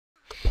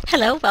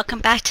Hello, welcome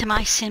back to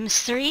my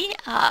Sims 3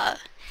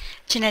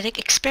 Genetic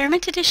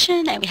Experiment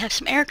Edition, and we have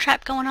some air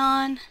trap going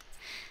on,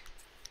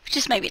 which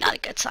is maybe not a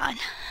good sign.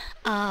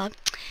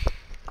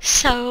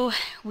 So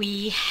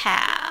we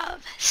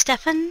have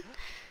Stefan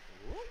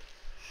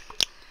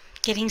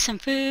getting some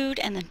food,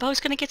 and then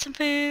Bo's going to get some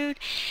food,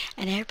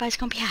 and everybody's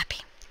going to be happy.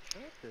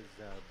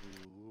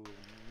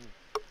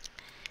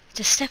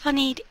 Does Stefan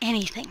need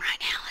anything right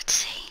now? Let's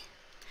see.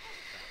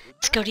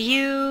 Let's go to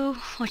you.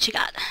 What you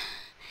got?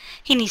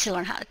 He needs to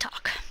learn how to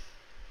talk.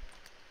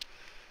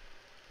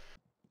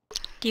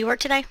 Do you work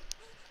today?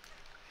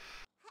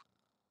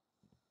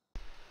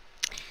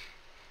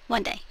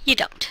 One day. You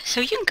don't.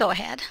 So you can go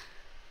ahead.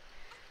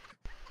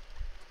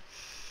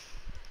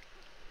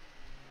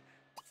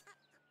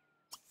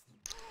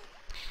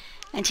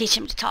 And teach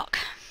him to talk.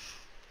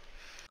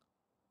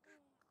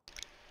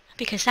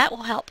 Because that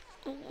will help.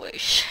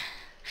 Whoosh.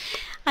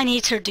 I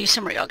need to do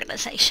some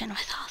reorganization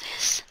with all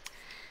this.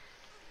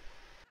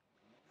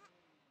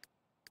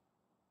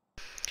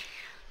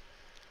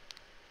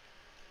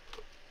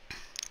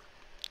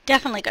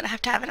 Definitely going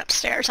to have it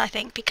upstairs, I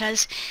think,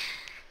 because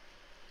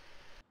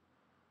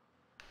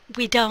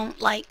we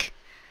don't,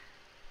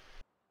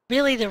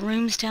 really the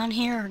rooms down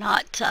here are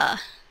not,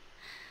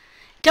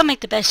 don't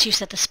make the best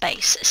use of the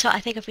space. So I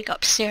think if we go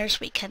upstairs,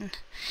 we can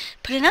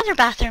put another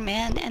bathroom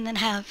in and then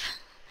have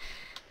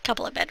a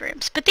couple of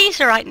bedrooms. But these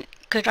are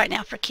good right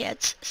now for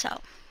kids,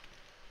 so.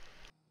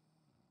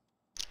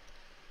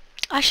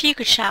 Actually, you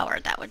could shower.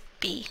 That would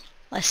be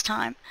less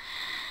time.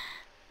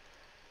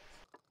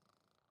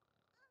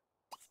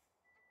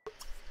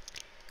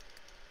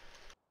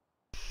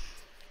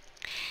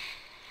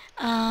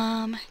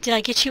 Did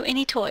I get you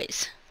any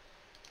toys?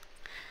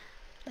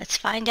 Let's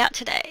find out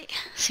today.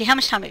 See, how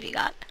much time have you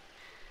got?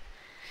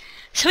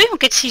 So we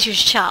won't get to see your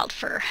child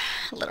for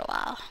a little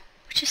while,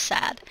 which is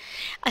sad.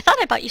 I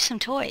thought I bought you some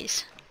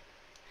toys.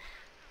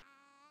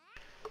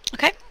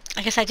 Okay,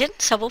 I guess I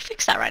didn't, so we'll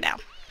fix that right now.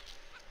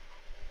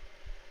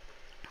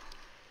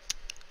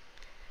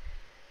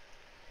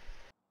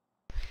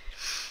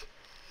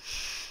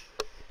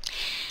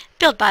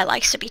 Build by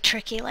likes to be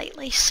tricky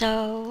lately,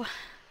 so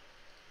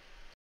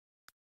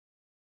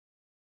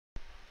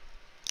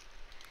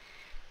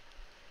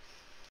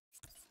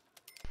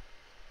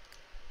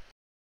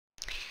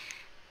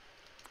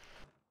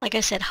like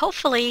I said,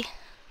 hopefully,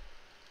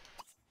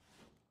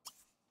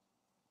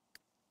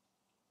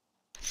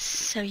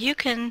 so you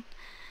can,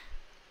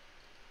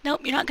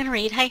 nope, you're not going to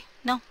read, hey,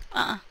 no,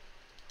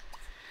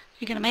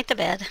 you're going to make the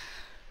bed.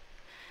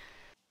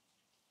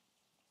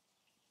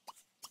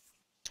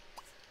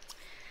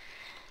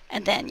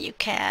 And then you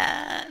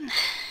can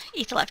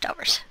eat the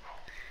leftovers.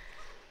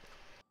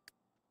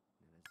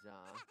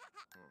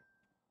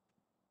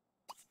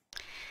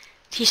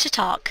 Teach to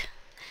talk.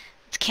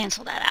 Let's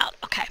cancel that out,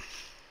 okay.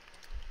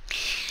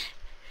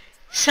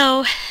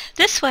 So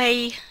this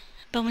way,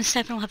 Bo and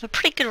Stefan will have a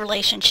pretty good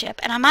relationship,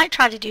 and I might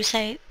try to do,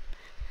 say,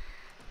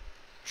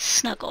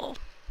 snuggle.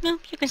 No,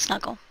 you can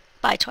snuggle.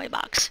 Buy a toy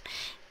box.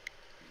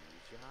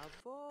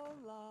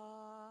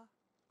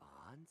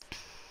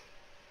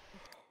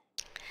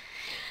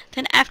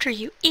 Then after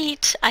you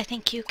eat, I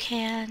think you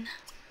can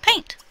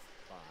paint.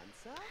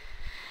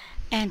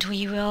 And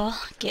we will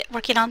get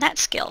working on that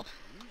skill.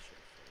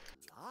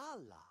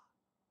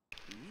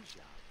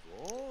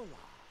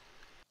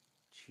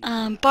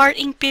 Bart,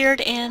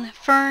 Inkbeard, and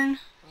Fern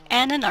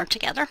and an art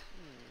together.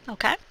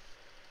 Okay.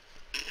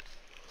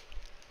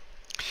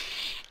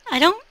 I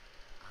don't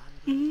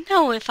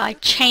know if I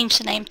changed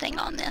the name thing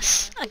on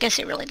this. I guess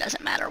it really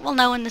doesn't matter. We'll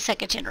know in the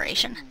second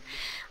generation.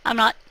 I'm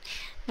not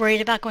worried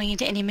about going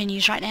into any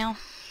menus right now.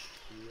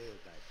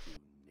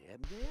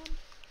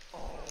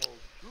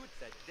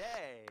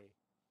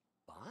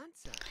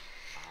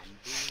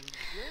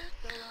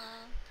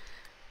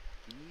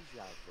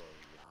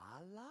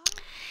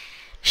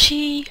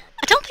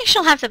 I don't think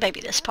she'll have the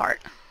baby this part.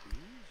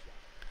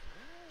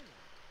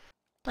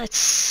 I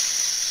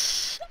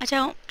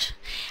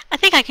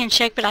think I can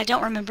check, but I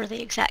don't remember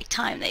the exact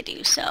time they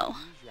do, so.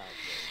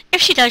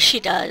 If she does, she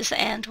does,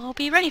 and we'll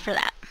be ready for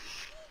that.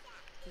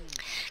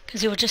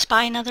 Because we will just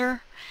buy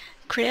another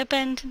crib,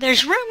 and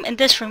there's room in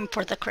this room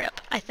for the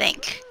crib, I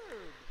think.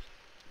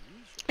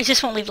 It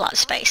just won't leave a lot of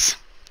space.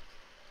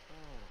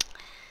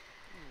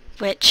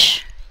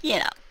 Which, you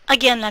know,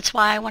 again, that's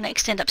why I want to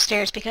extend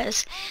upstairs,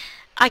 because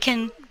I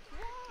can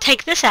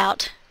take this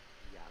out,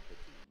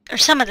 or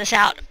some of this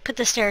out, put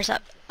the stairs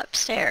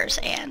upstairs,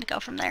 and go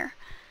from there.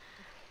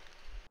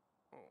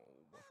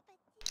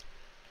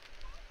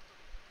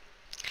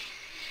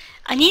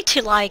 I need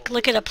to,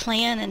 look at a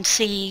plan and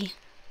see,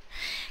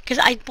 because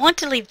I want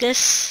to leave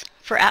this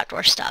for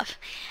outdoor stuff,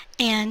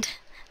 and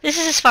this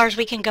is as far as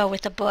we can go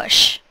with the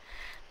bush.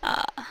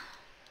 I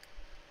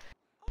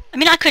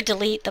mean, I could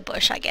delete the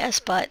bush, I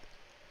guess, but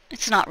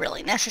it's not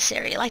really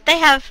necessary. They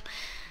have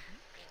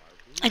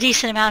a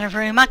decent amount of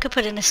room. I could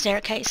put in a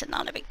staircase and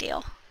not a big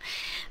deal.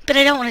 But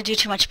I don't want to do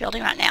too much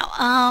building right now.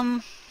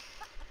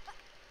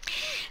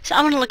 So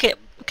I'm going to look at,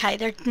 okay,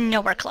 they're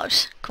nowhere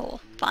close.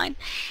 Cool, fine.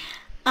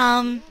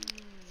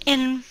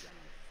 in,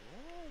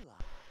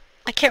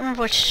 I can't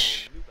remember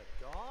which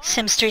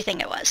Sims 3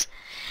 thing it was.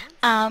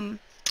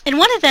 In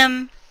one of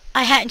them,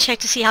 I hadn't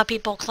checked to see how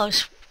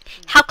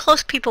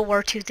close people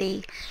were to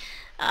the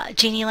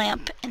genie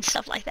lamp and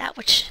stuff like that,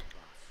 which,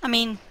 I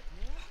mean,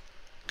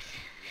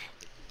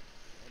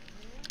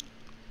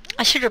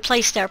 I should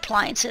replace their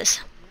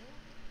appliances.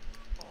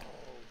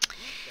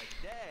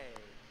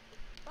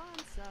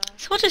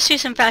 So we'll just do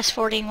some fast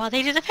forwarding while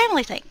they do the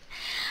family thing.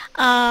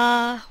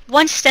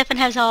 Once Stefan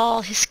has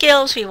all his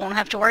skills, we won't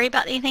have to worry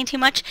about anything too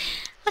much.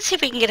 Let's see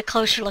if we can get a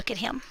closer look at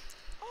him.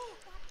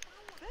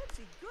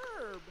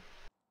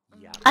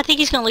 I think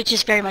he's going to look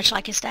just very much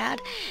like his dad.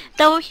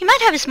 Though he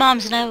might have his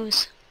mom's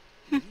nose.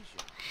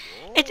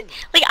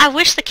 Like, I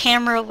wish the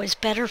camera was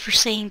better for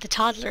seeing the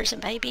toddlers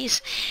and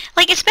babies.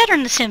 Like, it's better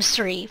in The Sims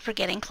 3 for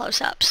getting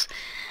close-ups.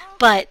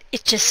 But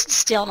it's just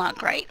still not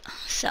great.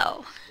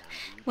 So,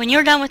 when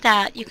you're done with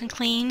that, you can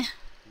clean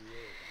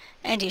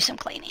and do some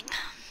cleaning.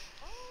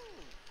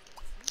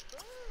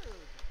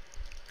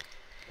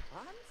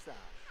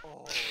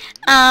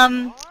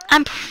 I'm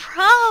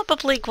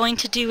probably going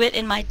to do it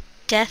in my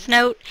Death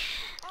Note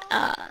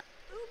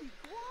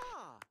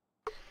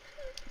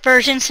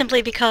version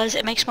simply because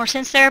it makes more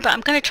sense there, but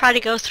I'm going to try to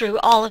go through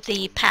all of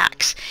the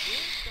packs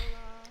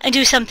and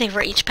do something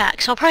for each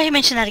pack. So I'll probably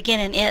mention that again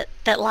in it,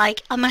 that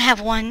like I'm going to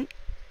have one,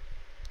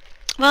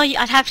 well,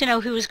 I'd have to know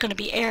who was going to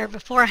be heir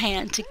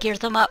beforehand to gear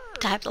them up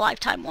to have the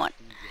lifetime one.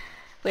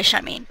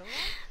 I mean.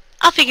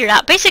 I'll figure it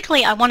out.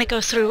 Basically, I want to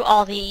go through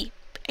all the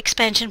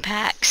expansion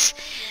packs.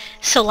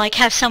 So like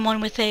have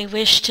someone with a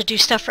wish to do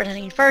stuff for the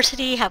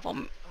university, have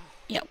them,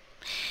 you know,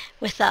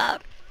 with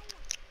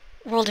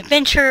world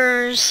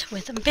adventures,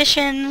 with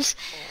ambitions,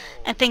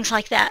 and things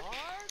like that.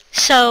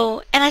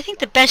 So, and I think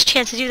the best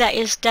chance to do that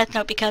is Death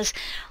Note, because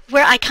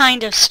where I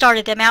kind of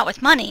started them out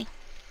with money,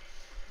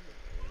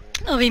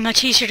 it'll be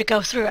much easier to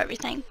go through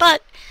everything.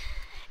 But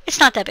it's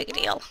not that big a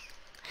deal.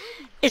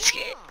 It's,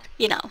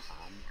 you know,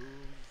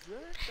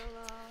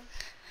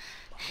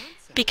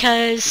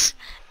 because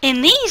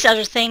in these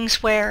other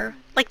things where,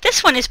 like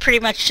this one is pretty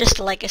much just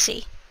a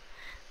legacy.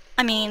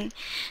 I mean,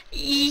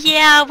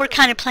 yeah, we're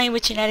kind of playing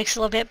with genetics a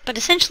little bit, but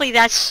essentially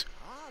that's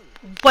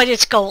what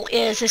its goal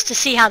is to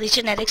see how these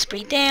genetics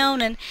breed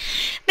down, and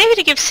maybe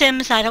to give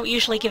Sims I don't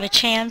usually give a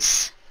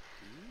chance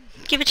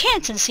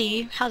and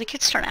see how the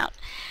kids turn out.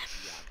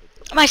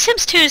 My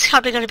Sims 2 is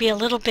probably going to be a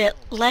little bit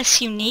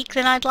less unique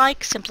than I'd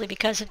like, simply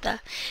because of the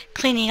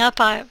cleaning up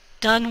I've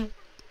done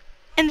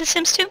in the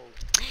Sims 2.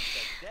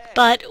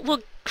 But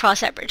we'll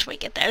cross that bridge when we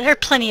get there. There are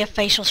plenty of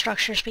facial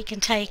structures we can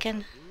take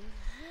and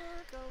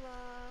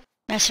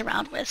mess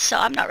around with, so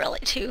I'm not really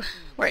too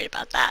worried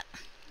about that.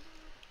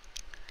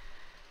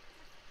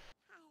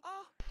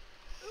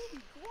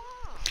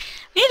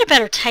 We need a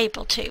better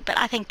table too, but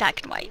I think that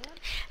can wait.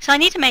 So I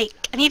need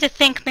to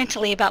think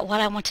mentally about what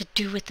I want to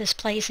do with this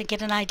place and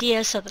get an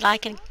idea so that I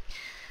can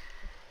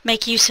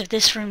make use of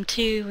this room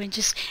too, and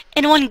just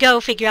in one go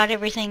figure out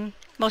everything,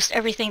 most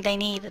everything they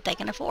need that they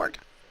can afford.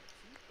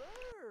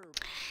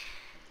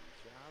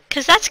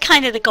 Because that's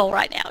kind of the goal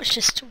right now. It's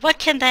just what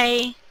can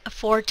they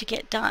afford to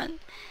get done.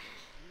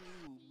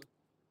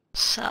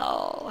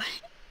 So,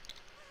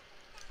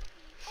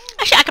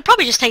 actually I could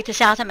probably just take this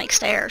out and make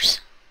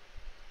stairs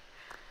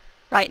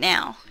right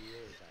now.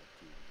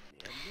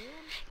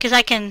 Because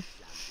I can,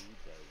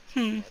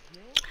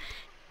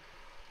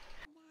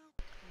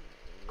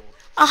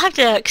 I'll have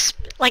to,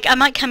 like I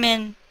might come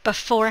in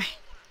before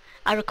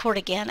I record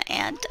again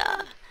and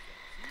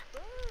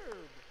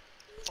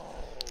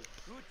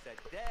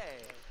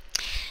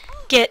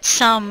get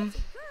some,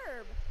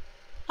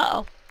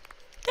 uh-oh,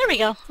 there we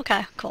go,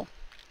 okay, cool.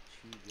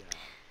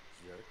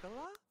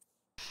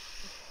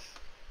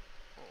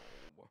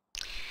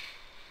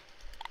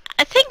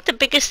 I think the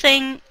biggest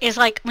thing is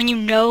like when you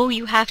know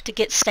you have to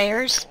get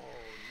stairs,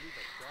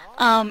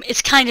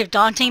 it's kind of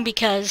daunting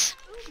because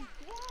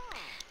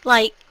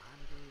like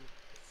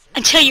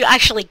until you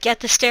actually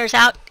get the stairs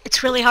out,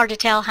 it's really hard to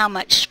tell how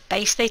much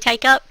space they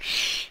take up.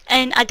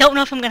 And I don't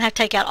know if I'm going to have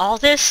to take out all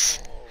this,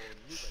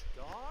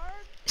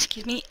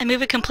 excuse me, and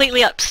move it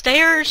completely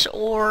upstairs,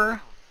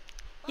 or,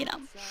 you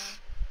know,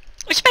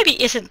 which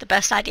maybe isn't the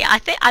best idea.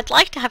 I'd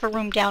like to have a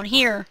room down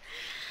here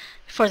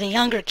for the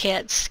younger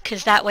kids,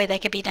 because that way they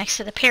could be next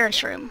to the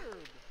parents' room.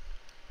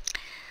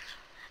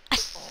 I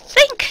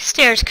think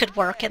stairs could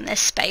work in this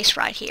space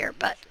right here,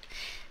 but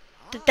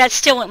that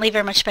still wouldn't leave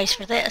very much space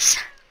for this.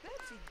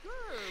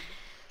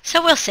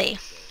 So we'll see.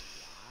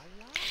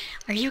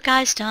 Are you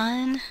guys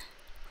done?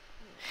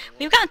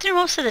 We've gotten through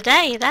most of the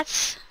day.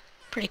 That's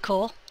pretty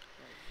cool.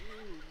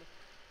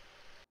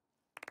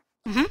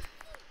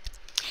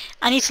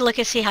 I need to look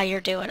and see how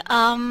you're doing.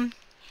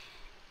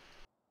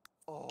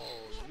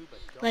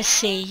 Let's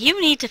see.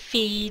 You need to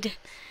feed.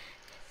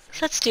 So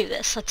let's do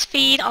this. Let's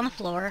feed on the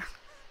floor.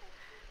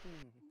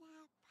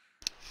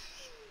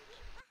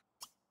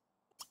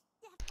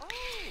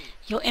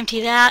 You'll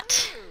empty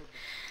that.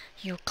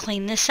 You'll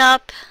clean this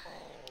up.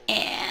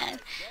 And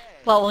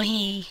what will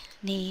he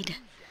need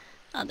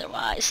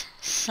otherwise?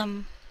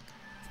 Some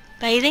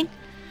bathing?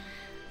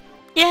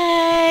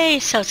 Yay!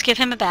 So let's give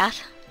him a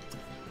bath.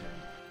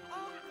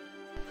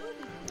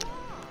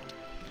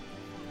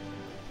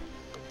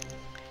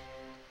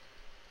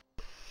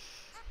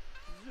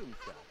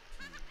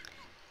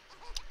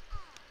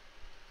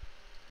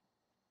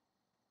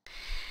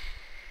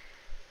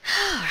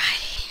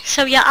 Alrighty.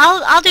 So yeah,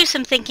 I'll do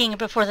some thinking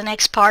before the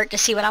next part to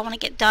see what I want to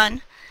get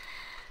done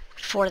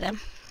for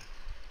them.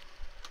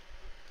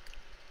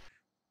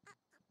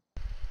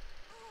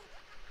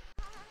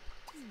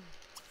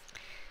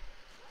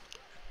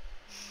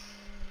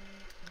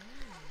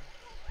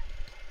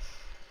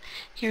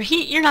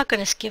 You're not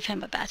going to give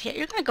him a bath yet.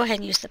 You're going to go ahead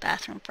and use the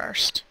bathroom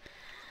first.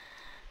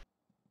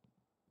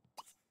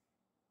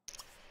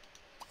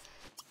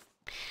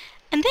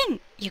 And then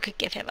you could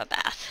give him a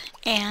bath.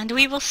 And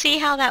we will see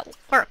how that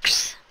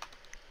works.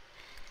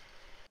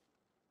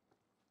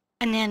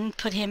 And then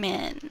put him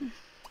in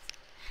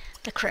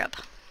the crib.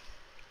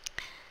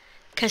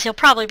 Because he'll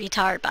probably be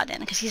tired by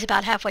then, because he's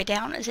about halfway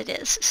down as it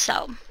is.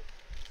 So,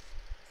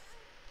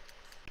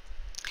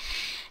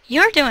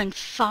 you're doing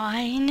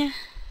fine.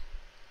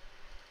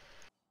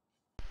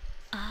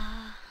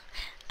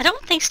 I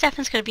don't think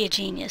Stefan's going to be a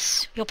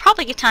genius. You'll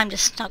probably get time to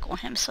snuggle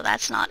him, so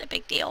that's not a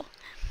big deal.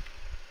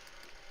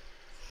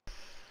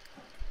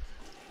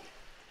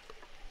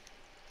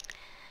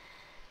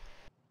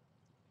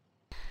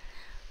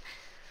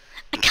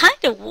 I kind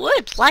of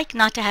would like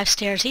not to have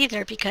stairs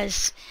either,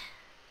 because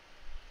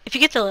if you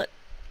get the...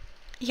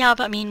 Yeah,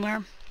 but I mean,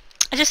 I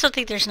just don't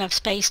think there's enough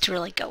space to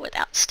really go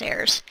without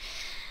stairs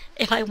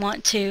if I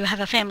want to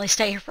have a family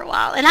stay here for a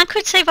while. And I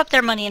could save up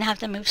their money and have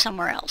them move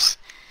somewhere else.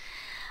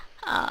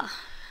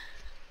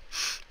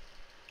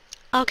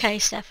 Okay,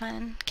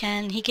 Stefan.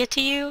 Can he get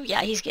to you?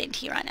 Yeah, he's getting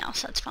to you right now,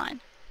 so that's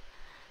fine.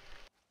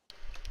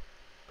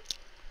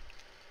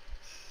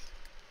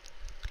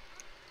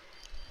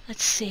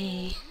 Let's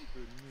see.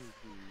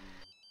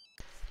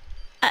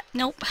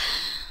 Nope.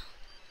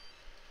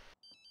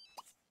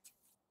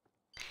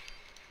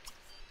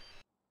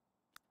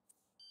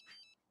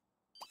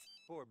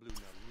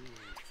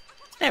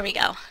 There we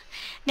go.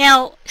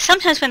 Now,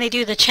 sometimes when they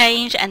do the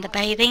change and the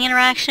bathing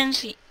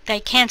interactions, they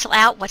cancel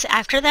out what's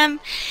after them.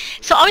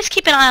 So always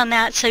keep an eye on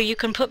that so you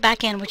can put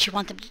back in what you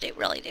want them to do,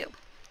 really do.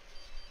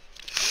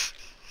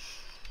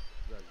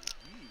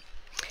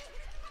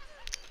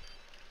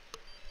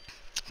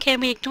 Can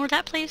we ignore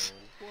that, please?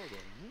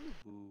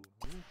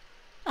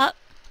 I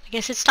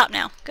guess it's stopped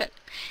now. Good.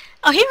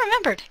 Oh, he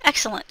remembered.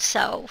 Excellent.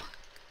 So...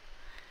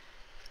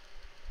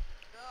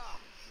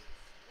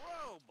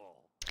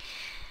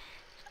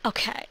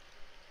 Okay.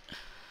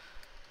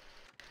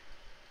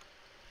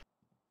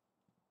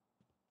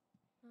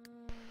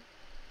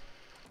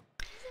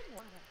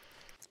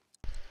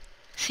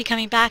 Is he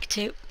coming back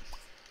to...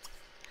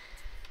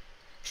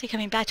 Is he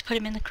coming back to put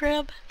him in the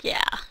crib?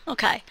 Yeah.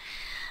 Okay.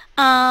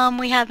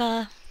 We have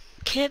a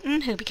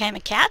kitten who became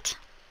a cat.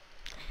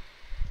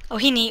 Oh,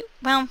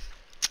 well,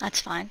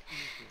 that's fine.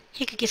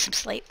 He could get some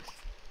sleep.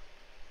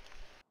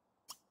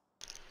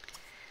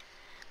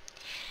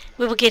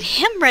 We will get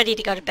him ready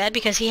to go to bed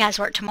because he has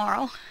work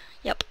tomorrow.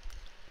 Yep.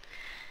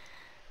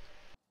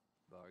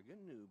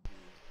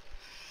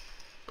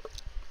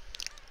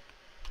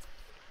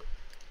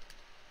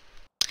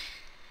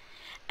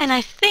 And I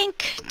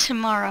think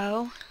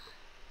tomorrow...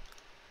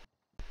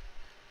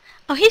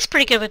 Oh, he's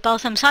pretty good with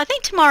both of them. So I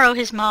think tomorrow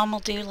his mom will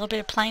do a little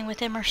bit of playing with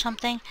him or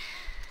something.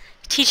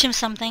 Teach him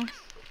something.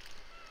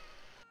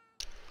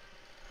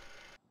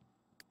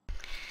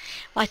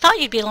 Well, I thought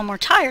you'd be a little more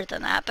tired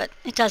than that, but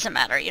it doesn't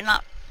matter. You're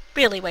not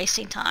really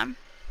wasting time.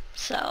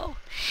 So,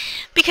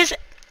 because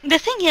the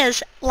thing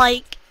is,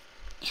 like,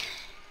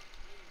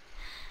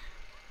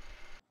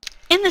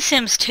 in The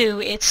Sims 2,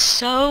 it's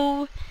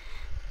so...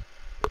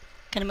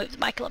 Gonna move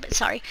the mic a little bit,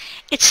 sorry.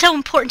 It's so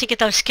important to get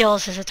those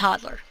skills as a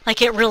toddler.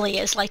 Like, it really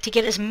is. Like, to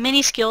get as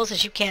many skills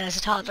as you can as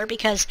a toddler,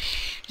 because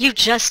you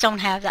just don't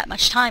have that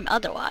much time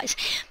otherwise.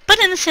 But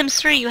in The Sims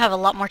 3, you have a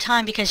lot more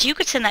time, because you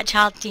could send that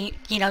child to,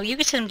 you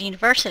could send them to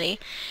university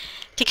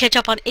to catch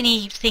up on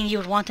anything you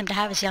would want them to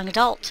have as a young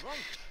adult.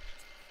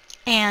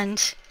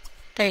 And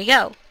there you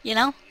go,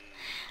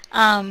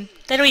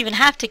 They don't even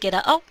have to get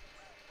oh,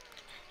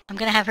 I'm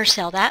gonna have her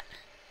sell that.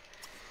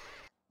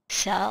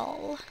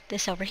 Sell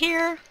this over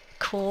here.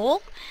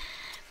 Cool.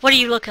 What are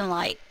you looking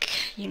like?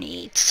 You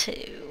need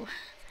to...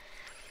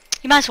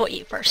 You might as well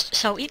eat first.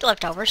 So eat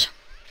leftovers.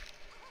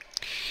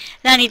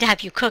 Then I need to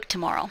have you cook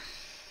tomorrow.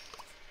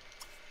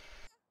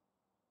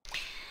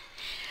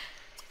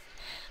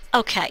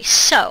 Okay,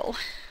 so...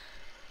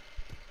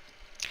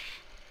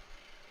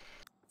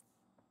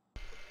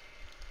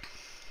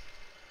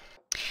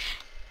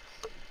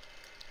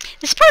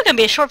 This is probably going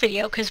to be a short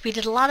video because we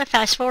did a lot of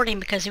fast forwarding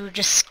because we were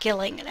just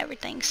skilling and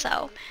everything,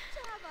 so...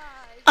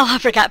 Oh, I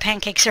forgot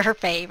pancakes are her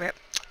favorite.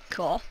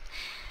 Cool.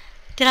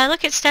 Did I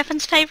look at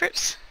Stefan's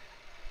favorites?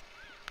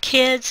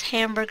 Kids,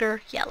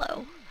 hamburger,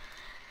 yellow.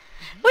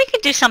 We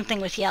could do something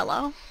with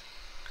yellow.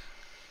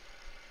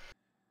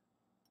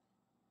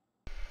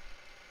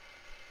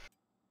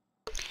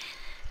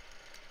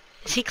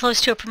 Is he close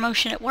to a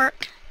promotion at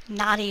work?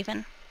 Not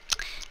even.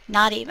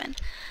 Not even.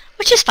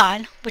 Which is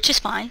fine. Which is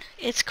fine.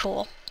 It's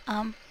cool.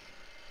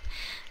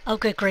 Oh,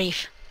 good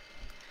grief.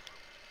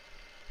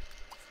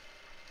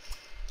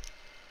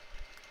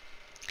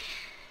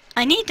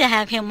 I need to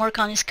have him work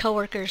on his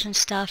coworkers and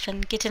stuff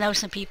and get to know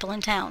some people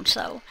in town,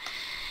 so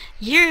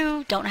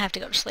you don't have to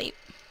go to sleep.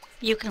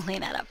 You can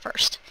clean that up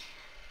first.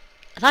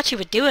 I thought you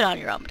would do it on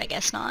your own, but I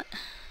guess not.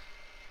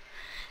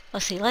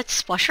 Let's see,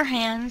 let's wash our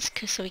hands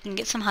so we can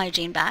get some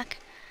hygiene back.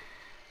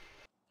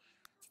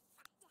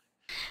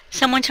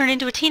 Someone turned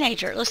into a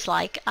teenager, it looks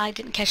like. I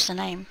didn't catch the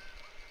name.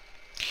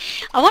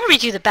 I want to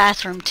redo the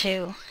bathroom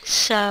too,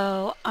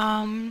 so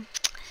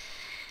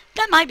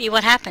that might be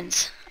what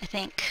happens, I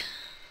think.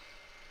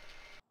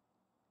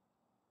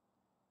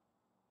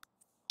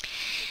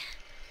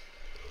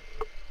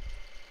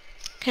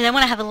 Because I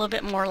want to have a little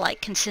bit more like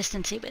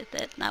consistency with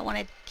it,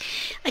 and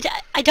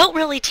I don't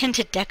really tend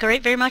to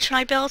decorate very much when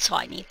I build, so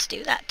I need to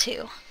do that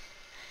too.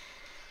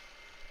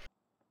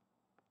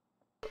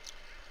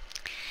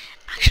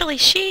 Actually,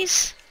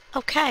 she's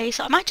okay,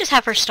 so I might just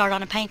have her start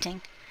on a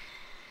painting.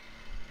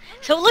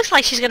 So it looks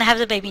like she's going to have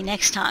the baby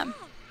next time.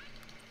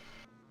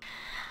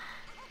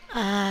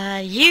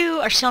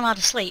 You are still not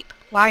asleep.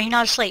 Why are you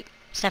not asleep?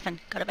 Stefan,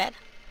 go to bed.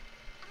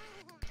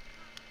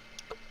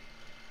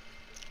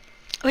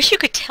 I wish you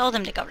could tell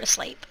them to go to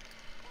sleep.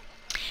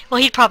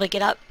 Well, he'd probably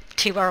get up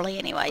too early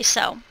anyway,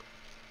 so.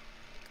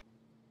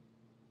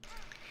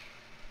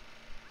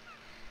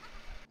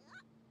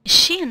 Is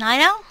she a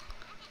night owl?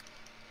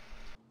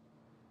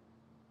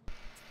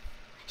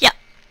 Yeah,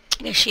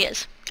 I guess she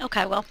is.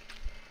 Okay, well.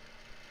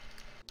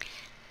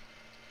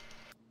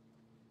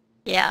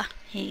 Yeah,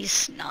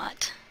 he's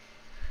not.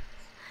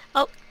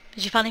 Oh,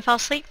 did you finally fall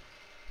asleep?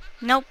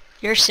 Nope,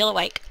 you're still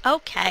awake.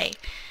 Okay.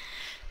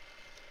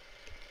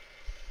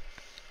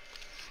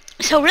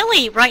 So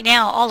really, right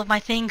now, all of my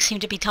things seem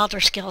to be toddler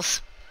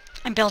skills.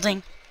 I'm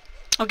building,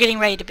 or getting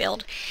ready to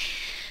build.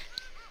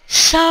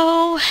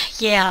 So,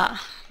 yeah,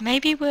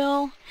 maybe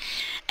we'll...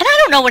 And I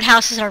don't know what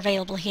houses are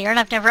available here, and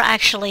I've never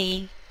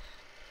actually...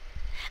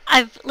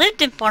 I've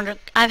lived in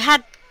Barnacle... I've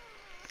had...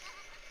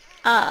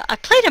 I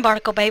played in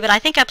Barnacle Bay, but I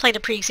think I played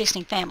a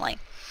pre-existing family.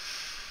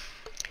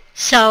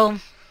 So,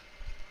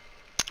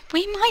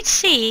 we might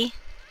see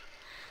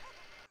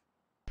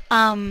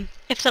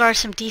if there are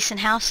some decent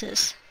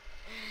houses.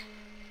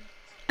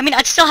 I mean,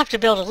 I'd still have to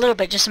build a little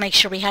bit just to make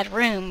sure we had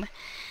room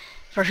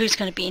for who's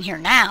going to be in here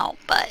now,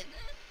 but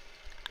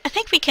I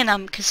think we can,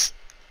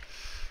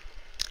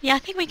 yeah, I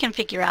think we can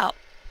figure out.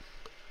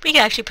 We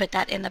can actually put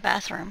that in the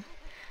bathroom.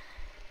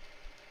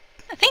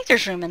 I think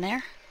there's room in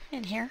there,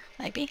 in here,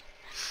 maybe.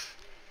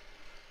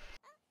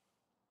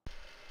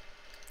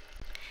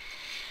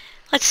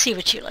 Let's see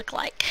what you look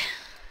like,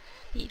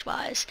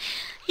 need-wise.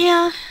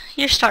 Yeah,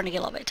 you're starting to get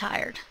a little bit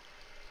tired.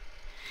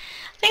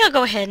 I think I'll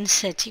go ahead and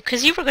sit you,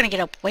 because you were going to get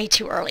up way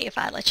too early if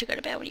I let you go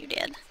to bed when you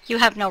did. You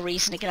have no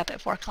reason to get up at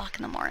 4 o'clock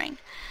in the morning.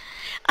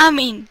 I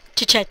mean,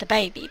 to check the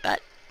baby,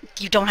 but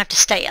you don't have to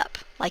stay up.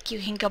 Like, you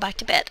can go back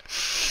to bed.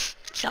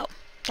 So,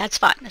 that's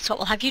fine. That's what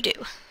we'll have you do.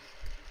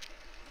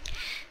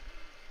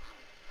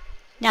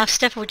 Now, if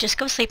Stefan would just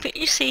go sleep,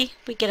 you see,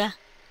 we get a...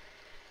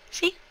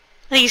 See?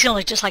 I think he's going to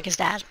look just like his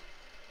dad.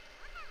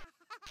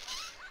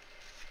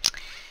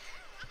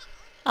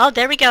 Oh,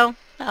 there we go.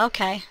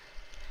 Okay.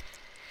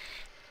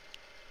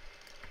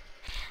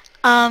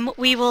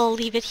 We will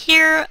leave it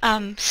here.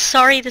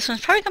 Sorry, this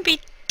one's probably going to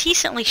be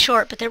decently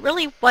short, but there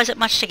really wasn't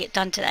much to get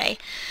done today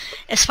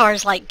as far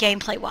as like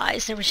gameplay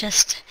wise. There was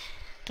just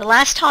the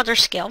last toddler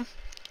skill,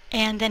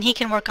 and then he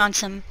can work on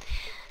some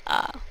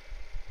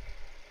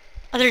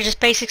other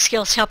just basic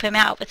skills to help him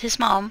out with his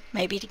mom,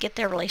 maybe to get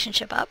their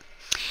relationship up.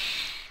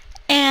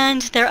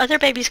 And there are other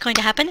babies going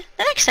to happen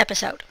the next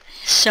episode.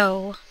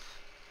 So,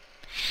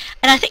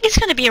 and I think it's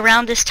going to be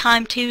around this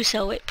time too,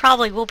 so it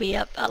probably will be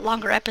a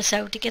longer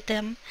episode to get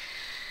them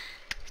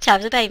to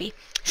have the baby.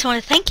 So I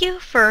want to thank you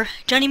for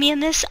joining me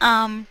in this.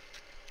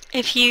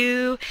 If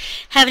you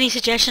have any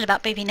suggestions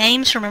about baby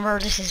names, remember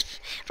this is,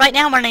 right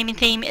now our naming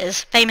theme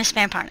is famous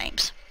vampire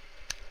names.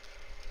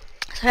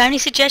 So if you have any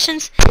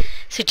suggestions,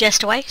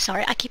 suggest away.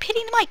 Sorry, I keep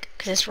hitting the mic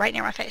because it's right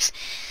near my face.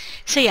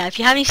 So yeah, if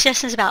you have any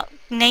suggestions about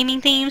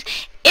naming themes,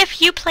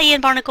 if you play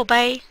in Barnacle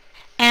Bay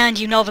and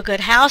you know of a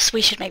good house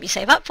we should maybe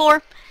save up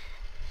for,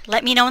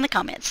 let me know in the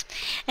comments.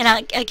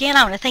 And again,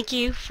 I want to thank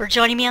you for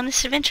joining me on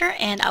this adventure,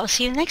 and I will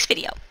see you in the next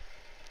video.